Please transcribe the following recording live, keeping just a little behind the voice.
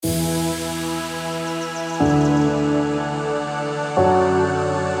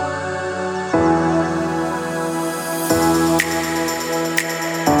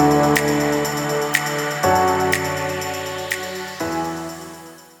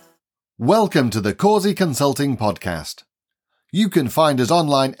Welcome to the Causey Consulting Podcast. You can find us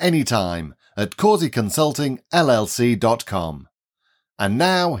online anytime at causeyconsultingllc.com. And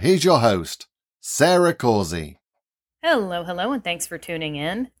now, here's your host, Sarah Causey. Hello, and thanks for tuning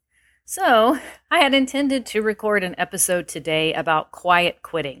in. So, I had intended to record an episode today about quiet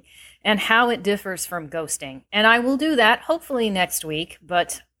quitting and how it differs from ghosting. And I will do that hopefully next week,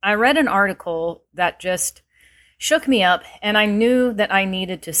 but I read an article that just shook me up, and I knew that I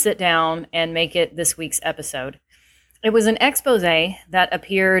needed to sit down and make it this week's episode. It was an expose that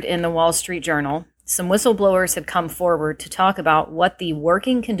appeared in the Wall Street Journal. Some whistleblowers had come forward to talk about what the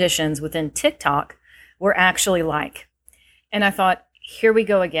working conditions within TikTok were actually like. And I thought, here we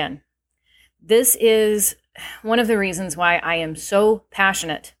go again. This is one of the reasons why I am so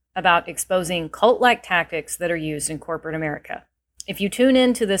passionate about exposing cult-like tactics that are used in corporate America. If you tune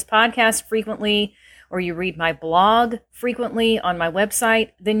into this podcast frequently, or you read my blog frequently on my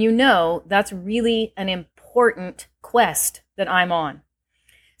website, then you know that's really an important quest that I'm on.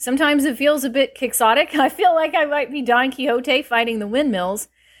 Sometimes it feels a bit quixotic. I feel like I might be Don Quixote fighting the windmills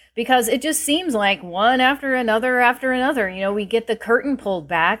because it just seems like one after another. You know, we get the curtain pulled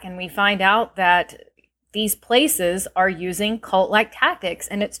back and we find out that these places are using cult-like tactics,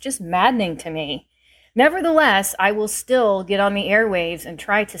 and it's just maddening to me. Nevertheless, I will still get on the airwaves and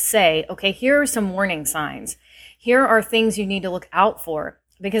try to say, okay, here are some warning signs. Here are things you need to look out for.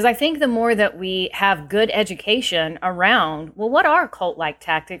 Because I think the more that we have good education around, well, what are cult-like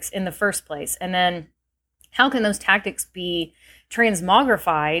tactics in the first place? And then how can those tactics be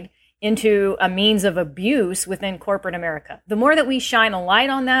transmogrified into a means of abuse within corporate America? The more that we shine a light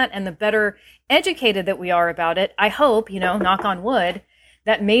on that and the better educated that we are about it, I hope, knock on wood,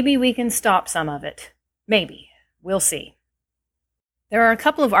 that maybe we can stop some of it. Maybe. We'll see. There are a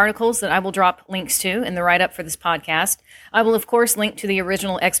couple of articles that I will drop links to in the write-up for this podcast. I will, of course, link to the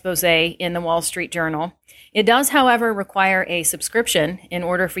original expose in the Wall Street Journal. It does, however, require a subscription in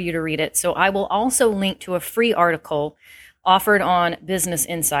order for you to read it. So I will also link to a free article offered on Business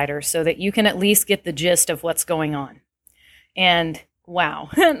Insider so that you can at least get the gist of what's going on. And wow,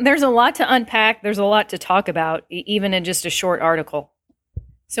 there's a lot to unpack. There's a lot to talk about, even in just a short article.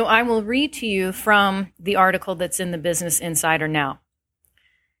 So I will read to you from the article that's in the Business Insider now.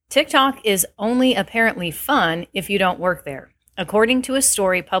 TikTok is only apparently fun if you don't work there, according to a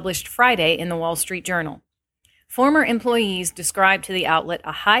story published Friday in the Wall Street Journal. Former employees described to the outlet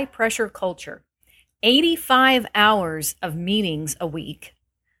a high-pressure culture, 85 hours of meetings a week,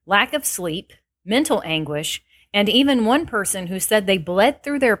 lack of sleep, mental anguish, and even one person who said they bled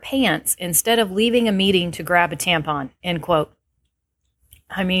through their pants instead of leaving a meeting to grab a tampon, end quote.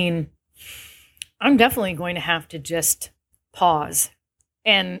 I mean, I'm definitely going to have to just pause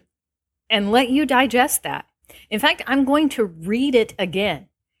and let you digest that. In fact, I'm going to read it again.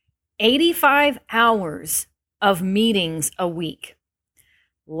 85 hours of meetings a week,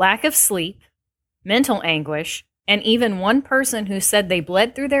 lack of sleep, mental anguish, and even one person who said they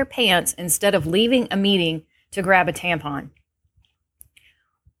bled through their pants instead of leaving a meeting to grab a tampon.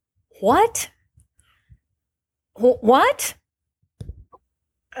 What? What?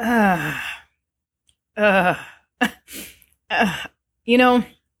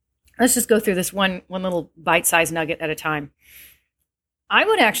 Let's just go through this one little bite-sized nugget at a time. I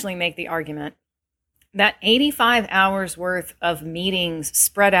would actually make the argument that 85 hours worth of meetings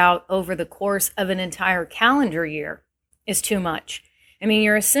spread out over the course of an entire calendar year is too much. I mean,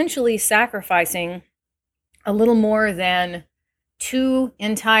 you're essentially sacrificing a little more than 2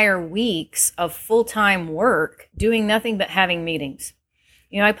 entire weeks of full-time work doing nothing but having meetings.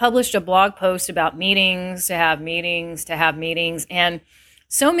 I published a blog post about meetings, to have meetings, and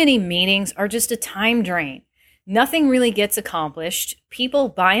so many meetings are just a time drain. Nothing really gets accomplished. People,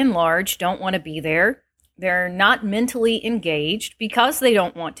 by and large, don't want to be there. They're not mentally engaged because they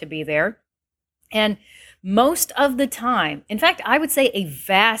don't want to be there. And most of the time, in fact, I would say a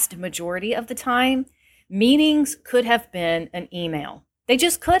vast majority of the time, meetings could have been an email. They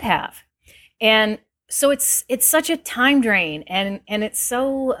just could have. And so it's such a time drain and it's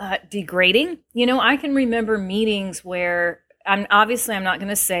so degrading. I can remember meetings where I'm not going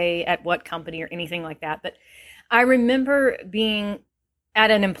to say at what company or anything like that, but I remember being at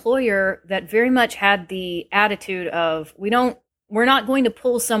an employer that very much had the attitude of we're not going to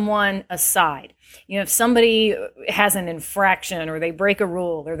pull someone aside. If somebody has an infraction or they break a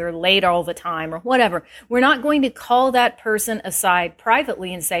rule or they're late all the time or whatever, we're not going to call that person aside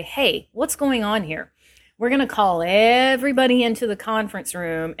privately and say, hey, what's going on here? We're going to call everybody into the conference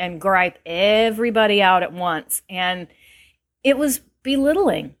room and gripe everybody out at once. And it was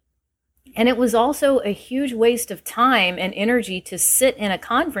belittling. And it was also a huge waste of time and energy to sit in a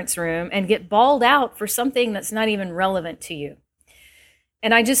conference room and get bawled out for something that's not even relevant to you.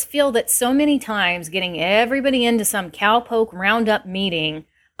 And I just feel that so many times getting everybody into some cowpoke roundup meeting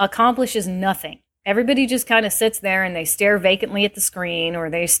accomplishes nothing. Everybody just kind of sits there and they stare vacantly at the screen, or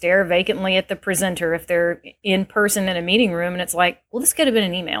they stare vacantly at the presenter if they're in person in a meeting room. And it's like, well, this could have been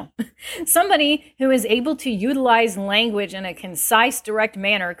an email. Somebody who is able to utilize language in a concise, direct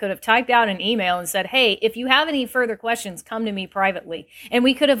manner could have typed out an email and said, hey, if you have any further questions, come to me privately. And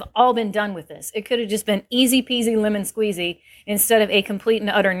we could have all been done with this. It could have just been easy peasy lemon squeezy instead of a complete and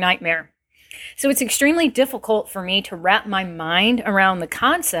utter nightmare. So it's extremely difficult for me to wrap my mind around the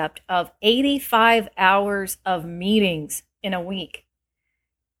concept of 85 hours of meetings in a week.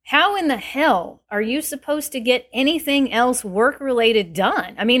 How in the hell are you supposed to get anything else work-related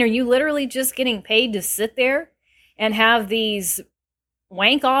done? I mean, are you literally just getting paid to sit there and have these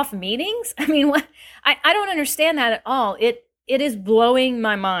wank-off meetings? I mean, what? I don't understand that at all. It is blowing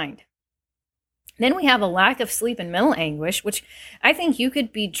my mind. Then we have a lack of sleep and mental anguish, which I think you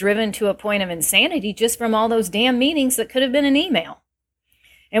could be driven to a point of insanity just from all those damn meetings that could have been an email.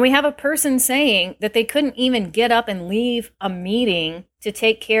 And we have a person saying that they couldn't even get up and leave a meeting to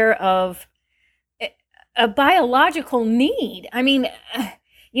take care of a biological need. I mean,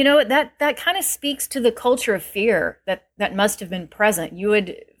 you know, that kind of speaks to the culture of fear that must have been present. You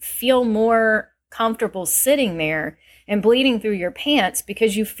would feel more comfortable sitting there and bleeding through your pants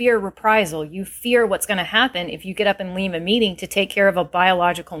because you fear reprisal. You fear what's going to happen if you get up and leave a meeting to take care of a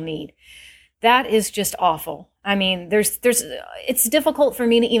biological need. That is just awful. I mean, it's difficult for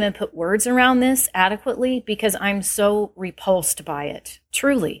me to even put words around this adequately because I'm so repulsed by it.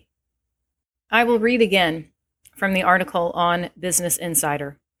 Truly. I will read again from the article on Business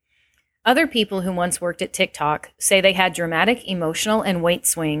Insider. Other people who once worked at TikTok say they had dramatic emotional and weight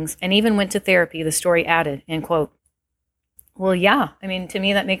swings and even went to therapy, the story added, end quote. Well, yeah. I mean, to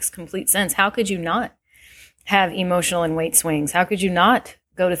me, that makes complete sense. How could you not have emotional and weight swings? How could you not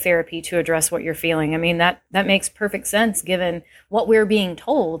go to therapy to address what you're feeling? I mean, that makes perfect sense given what we're being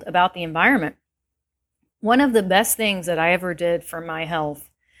told about the environment. One of the best things that I ever did for my health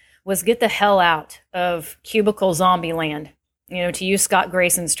was get the hell out of cubicle zombie land. You know, to use Scott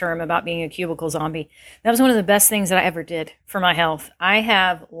Grayson's term about being a cubicle zombie. That was one of the best things that I ever did for my health. I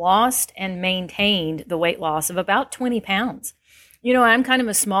have lost and maintained the weight loss of about 20 pounds. You know, I'm kind of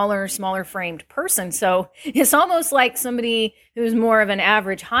a smaller framed person. So it's almost like somebody who's more of an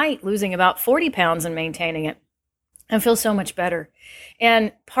average height losing about 40 pounds and maintaining it. I feel so much better.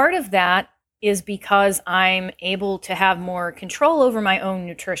 And part of that is because I'm able to have more control over my own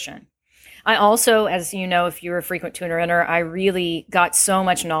nutrition. I also, as you know, if you're a frequent tuner inner, I really got so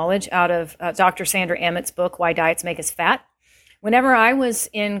much knowledge out of Dr. Sandra Emmett's book, Why Diets Make Us Fat. Whenever I was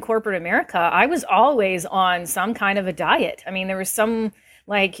in corporate America, I was always on some kind of a diet. I mean, there was some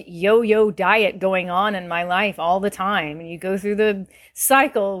like yo-yo diet going on in my life all the time. You go through the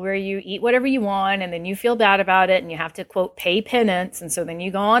cycle where you eat whatever you want and then you feel bad about it and you have to, quote, pay penance. And so then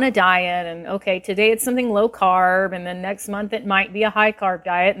you go on a diet and, okay, today it's something low carb. And then next month it might be a high carb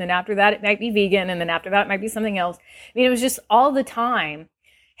diet. And then after that, it might be vegan. And then after that, it might be something else. I mean, it was just all the time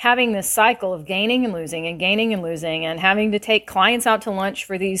having this cycle of gaining and losing and having to take clients out to lunch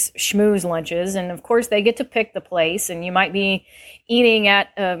for these schmooze lunches. And of course, they get to pick the place. And you might be eating at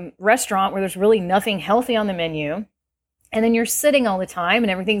a restaurant where there's really nothing healthy on the menu. And then you're sitting all the time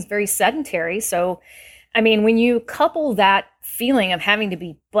and everything's very sedentary. So, I mean, when you couple that feeling of having to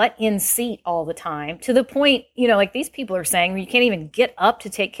be butt in seat all the time to the point, you know, like these people are saying, you can't even get up to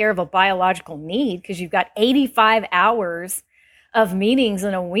take care of a biological need because you've got 85 hours of meetings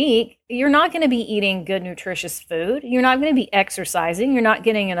in a week, you're not going to be eating good, nutritious food. You're not going to be exercising. You're not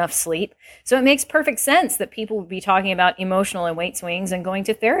getting enough sleep. So it makes perfect sense that people would be talking about emotional and weight swings and going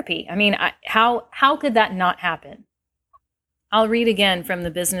to therapy. I mean, how could that not happen? I'll read again from the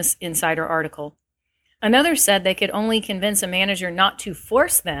Business Insider article. Another said they could only convince a manager not to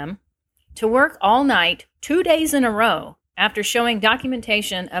force them to work all night, 2 days in a row, after showing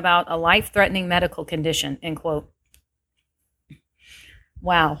documentation about a life-threatening medical condition, end quote.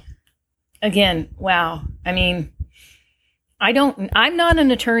 Wow. Again, wow. I mean, I'm not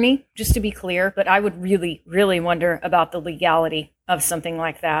an attorney, just to be clear, but I would really, really wonder about the legality of something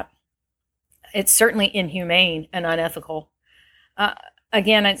like that. It's certainly inhumane and unethical.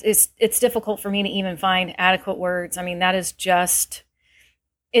 Again, it's difficult for me to even find adequate words. I mean, that is just,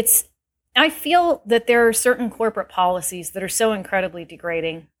 I feel that there are certain corporate policies that are so incredibly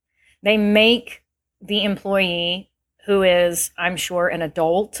degrading. They make the employee, who is, I'm sure, an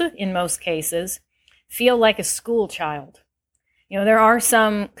adult in most cases, feel like a school child. There are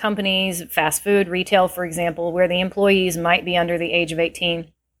some companies, fast food, retail, for example, where the employees might be under the age of 18.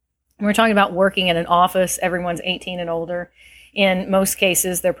 We're talking about working in an office, everyone's 18 and older. In most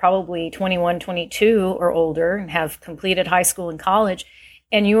cases, they're probably 21, 22 or older and have completed high school and college.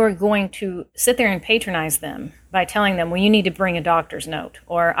 And you are going to sit there and patronize them by telling them, well, you need to bring a doctor's note,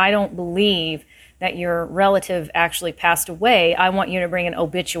 or I don't believe that your relative actually passed away. I want you to bring an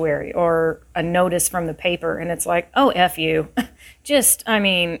obituary or a notice from the paper. And it's like, oh, F you.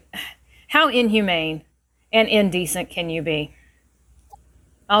 How inhumane and indecent can you be?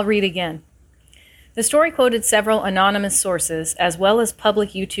 I'll read again. The story quoted several anonymous sources, as well as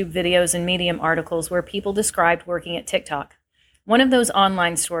public YouTube videos and Medium articles where people described working at TikTok. One of those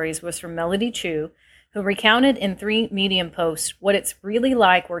online stories was from Melody Chu, who recounted in 3 Medium posts what it's really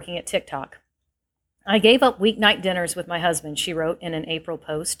like working at TikTok. I gave up weeknight dinners with my husband, she wrote in an April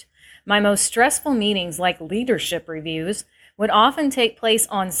post. My most stressful meetings, like leadership reviews, would often take place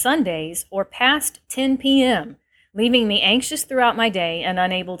on Sundays or past 10 p.m., leaving me anxious throughout my day and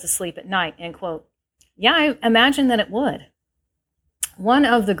unable to sleep at night, end quote. Yeah, I imagine that it would. One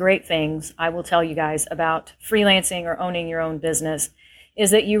of the great things I will tell you guys about freelancing or owning your own business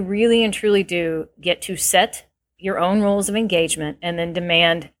is that you really and truly do get to set your own rules of engagement and then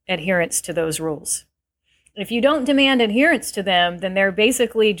demand adherence to those rules. If you don't demand adherence to them, then they're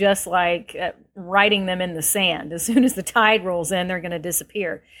basically just like writing them in the sand. As soon as the tide rolls in, they're going to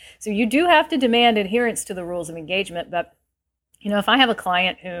disappear. So you do have to demand adherence to the rules of engagement. But, if I have a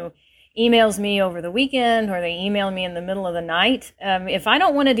client who emails me over the weekend or they email me in the middle of the night, if I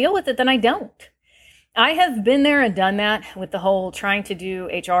don't want to deal with it, then I don't. I have been there and done that with the whole trying to do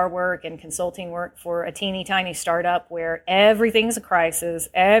HR work and consulting work for a teeny tiny startup where everything's a crisis,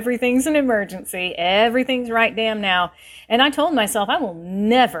 everything's an emergency, everything's right damn now. And I told myself I will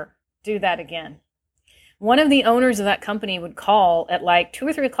never do that again. One of the owners of that company would call at like 2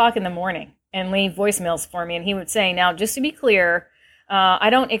 or 3 o'clock in the morning and leave voicemails for me. And he would say, now, just to be clear, I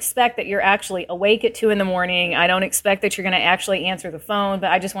don't expect that you're actually awake at 2 in the morning. I don't expect that you're going to actually answer the phone,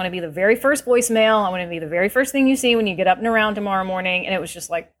 but I just want to be the very first voicemail. I want to be the very first thing you see when you get up and around tomorrow morning. And it was just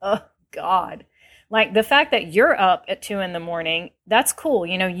like, oh God, like the fact that you're up at 2 in the morning, that's cool.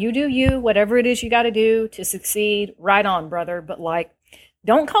 You do you, whatever it is you got to do to succeed, right on, brother. But like,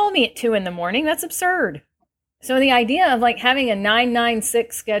 don't call me at 2 in the morning. That's absurd. So the idea of like having a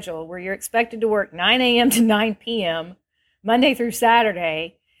 9-9-6 schedule where you're expected to work 9 a.m. to 9 p.m., Monday through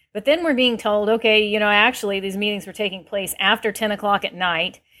Saturday, but then we're being told, okay, actually these meetings were taking place after 10 o'clock at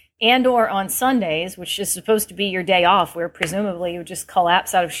night and or on Sundays, which is supposed to be your day off, where presumably you just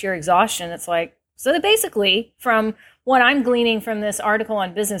collapse out of sheer exhaustion. It's like, so that basically, from what I'm gleaning from this article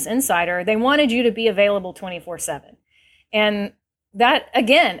on Business Insider, they wanted you to be available 24/7. And that,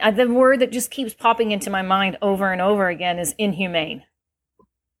 again, the word that just keeps popping into my mind over and over again is inhumane.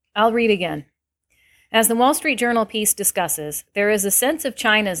 I'll read again. As the Wall Street Journal piece discusses, there is a sense of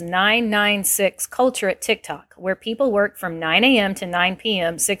China's 9-9-6 culture at TikTok, where people work from 9 a.m. to 9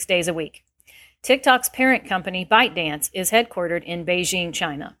 p.m. 6 days a week. TikTok's parent company, ByteDance, is headquartered in Beijing,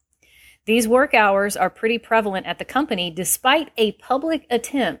 China. These work hours are pretty prevalent at the company, despite a public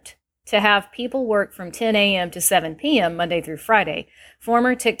attempt to have people work from 10 a.m. to 7 p.m. Monday through Friday,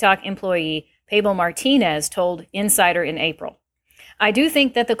 former TikTok employee Pavel Martinez told Insider in April. I do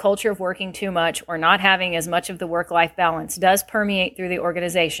think that the culture of working too much or not having as much of the work-life balance does permeate through the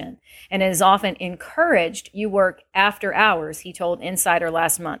organization, and it is often encouraged you work after hours, he told Insider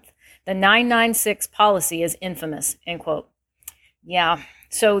last month. The 996 policy is infamous, end quote. Yeah,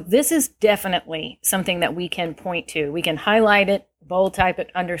 so this is definitely something that we can point to. We can highlight it, bold type it,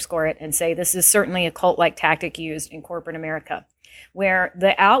 underscore it, and say this is certainly a cult-like tactic used in corporate America, where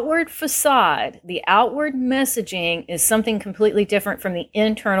the outward facade, the outward messaging is something completely different from the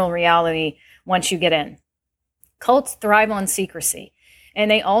internal reality once you get in. Cults thrive on secrecy,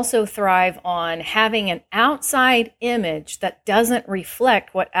 and they also thrive on having an outside image that doesn't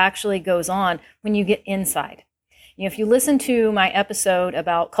reflect what actually goes on when you get inside. If you listen to my episode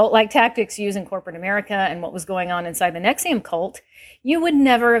about cult-like tactics used in corporate America and what was going on inside the NXIVM cult, you would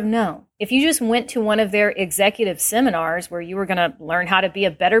never have known. If you just went to one of their executive seminars where you were going to learn how to be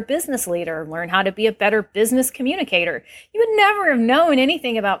a better business leader, learn how to be a better business communicator, you would never have known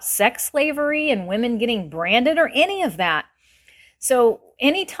anything about sex slavery and women getting branded or any of that. So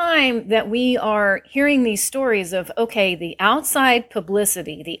anytime that we are hearing these stories of, okay, the outside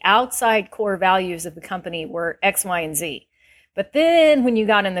publicity, the outside core values of the company were X, Y, and Z. But then when you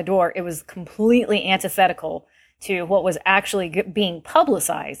got in the door, it was completely antithetical to what was actually being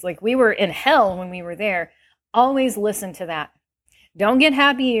publicized. Like we were in hell when we were there. Always listen to that. Don't get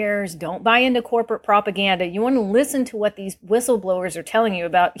happy ears. Don't buy into corporate propaganda. You want to listen to what these whistleblowers are telling you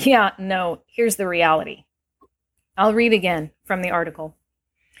about. Yeah, no, here's the reality. I'll read again from the article.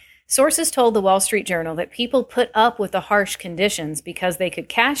 Sources told the Wall Street Journal that people put up with the harsh conditions because they could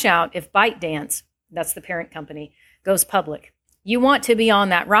cash out if ByteDance, that's the parent company, goes public. You want to be on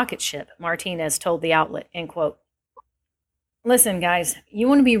that rocket ship, Martinez told the outlet, end quote. Listen, guys, you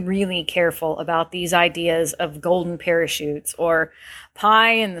want to be really careful about these ideas of golden parachutes or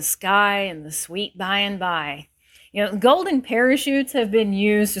pie in the sky and the sweet by and by. Golden parachutes have been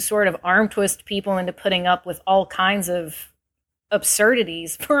used to sort of arm twist people into putting up with all kinds of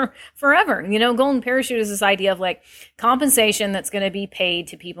absurdities for forever. Golden parachute is this idea of like compensation that's going to be paid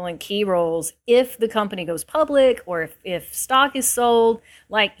to people in key roles if the company goes public or if stock is sold.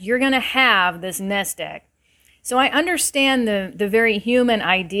 Like, you're going to have this nest egg. So I understand the very human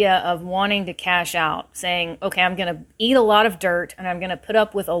idea of wanting to cash out, saying, okay, I'm going to eat a lot of dirt and I'm going to put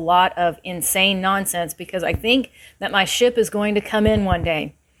up with a lot of insane nonsense because I think that my ship is going to come in one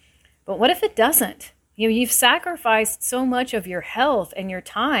day. But what if it doesn't? You've sacrificed so much of your health and your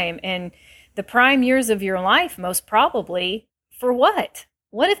time and the prime years of your life, most probably, for what?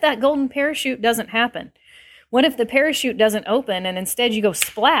 What if that golden parachute doesn't happen? What if the parachute doesn't open and instead you go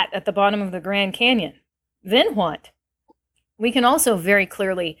splat at the bottom of the Grand Canyon? Then what? We can also very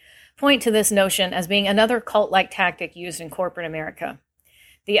clearly point to this notion as being another cult-like tactic used in corporate America.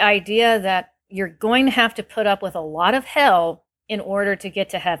 The idea that you're going to have to put up with a lot of hell in order to get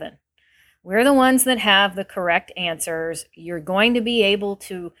to heaven. We're the ones that have the correct answers. You're going to be able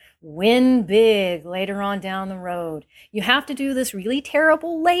to win big later on down the road. You have to do this really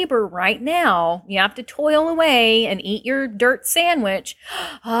terrible labor right now. You have to toil away and eat your dirt sandwich.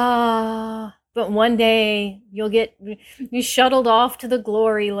 But one day you'll get shuttled off to the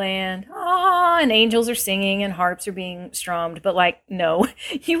glory land. And angels are singing and harps are being strummed. But no,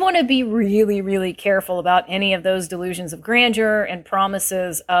 you want to be really, really careful about any of those delusions of grandeur and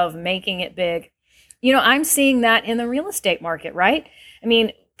promises of making it big. I'm seeing that in the real estate market, right? I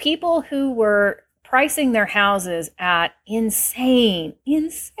mean, people who were pricing their houses at insane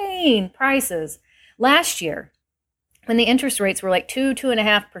prices last year when the interest rates were like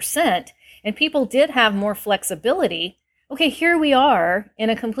 2.5%, and people did have more flexibility. Okay, here we are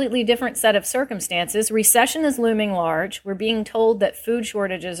in a completely different set of circumstances. Recession is looming large. We're being told that food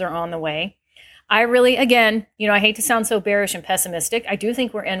shortages are on the way. I really, again, I hate to sound so bearish and pessimistic. I do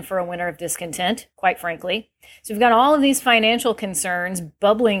think we're in for a winter of discontent, quite frankly. So we've got all of these financial concerns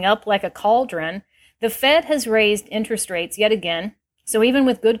bubbling up like a cauldron. The Fed has raised interest rates yet again. So even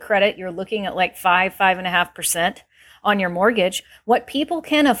with good credit, you're looking at like 5.5% on your mortgage. What people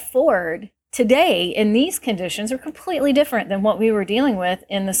can afford today in these conditions are completely different than what we were dealing with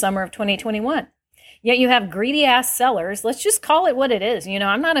in the summer of 2021. Yet you have greedy ass sellers. Let's just call it what it is.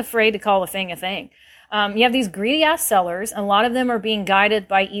 I'm not afraid to call a thing a thing. You have these greedy ass sellers. A lot of them are being guided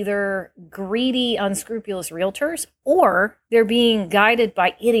by either greedy, unscrupulous realtors, or they're being guided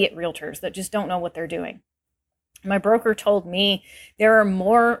by idiot realtors that just don't know what they're doing. My broker told me there are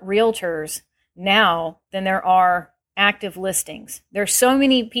more realtors now than there are active listings. There's so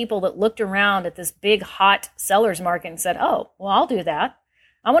many people that looked around at this big hot seller's market and said, oh, well, I'll do that.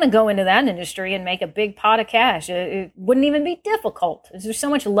 I want to go into that industry and make a big pot of cash. It wouldn't even be difficult. There's so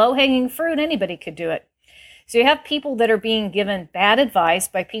much low-hanging fruit, anybody could do it. So you have people that are being given bad advice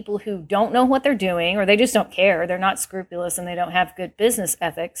by people who don't know what they're doing, or they just don't care. They're not scrupulous and they don't have good business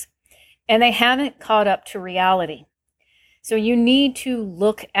ethics, and they haven't caught up to reality. So you need to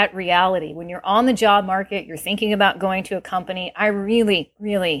look at reality. When you're on the job market, you're thinking about going to a company, I really,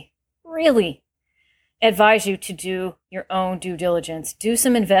 really, really advise you to do your own due diligence. Do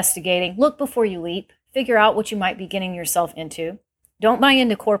some investigating. Look before you leap. Figure out what you might be getting yourself into. Don't buy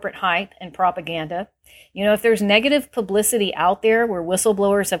into corporate hype and propaganda. If there's negative publicity out there where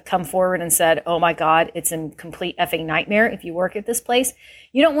whistleblowers have come forward and said, oh my God, it's a complete effing nightmare if you work at this place,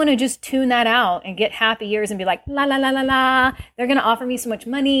 you don't want to just tune that out and get happy ears and be like, la, la, la, la, la, they're going to offer me so much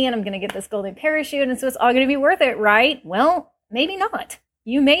money and I'm going to get this golden parachute and so it's all going to be worth it, right? Well, maybe not.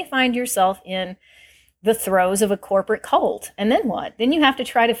 You may find yourself in the throes of a corporate cult. And then what? Then you have to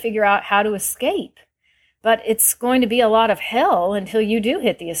try to figure out how to escape. But it's going to be a lot of hell until you do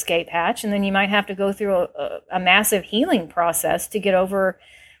hit the escape hatch. And then you might have to go through a massive healing process to get over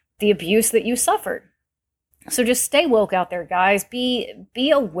the abuse that you suffered. So just stay woke out there, guys. Be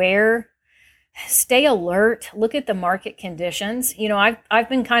aware. Stay alert. Look at the market conditions. I've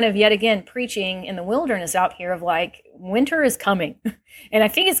been kind of yet again preaching in the wilderness out here of like, winter is coming. And I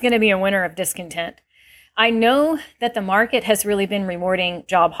think it's going to be a winter of discontent. I know that the market has really been rewarding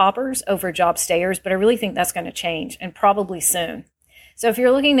job hoppers over job stayers, but I really think that's going to change, and probably soon. So if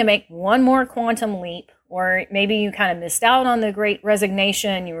you're looking to make one more quantum leap, or maybe you kind of missed out on the Great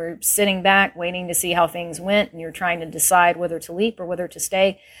Resignation, you were sitting back waiting to see how things went, and you're trying to decide whether to leap or whether to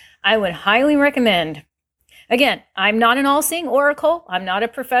stay, I would highly recommend. Again, I'm not an all-seeing oracle. I'm not a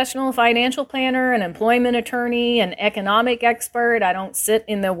professional financial planner, an employment attorney, an economic expert. I don't sit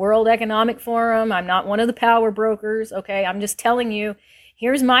in the World Economic Forum. I'm not one of the power brokers, okay? I'm just telling you,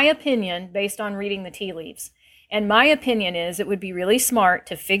 here's my opinion based on reading the tea leaves. And my opinion is it would be really smart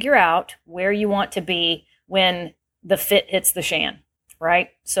to figure out where you want to be when the fit hits the shan, right?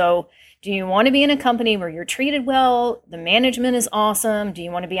 So do you want to be in a company where you're treated well, the management is awesome? Do you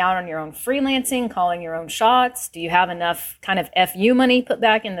want to be out on your own freelancing, calling your own shots? Do you have enough kind of FU money put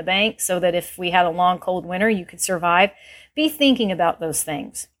back in the bank so that if we had a long, cold winter, you could survive? Be thinking about those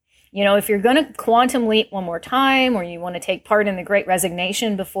things. You know, if you're going to quantum leap one more time, or you want to take part in the Great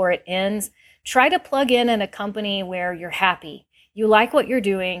Resignation before it ends, try to plug in a company where you're happy. You like what you're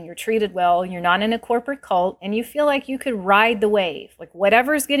doing, you're treated well, you're not in a corporate cult, and you feel like you could ride the wave. Like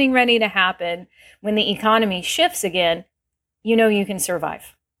whatever's getting ready to happen when the economy shifts again, you know you can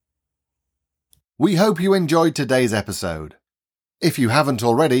survive. We hope you enjoyed today's episode. If you haven't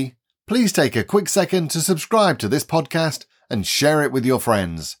already, please take a quick second to subscribe to this podcast and share it with your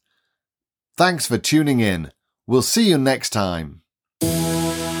friends. Thanks for tuning in. We'll see you next time.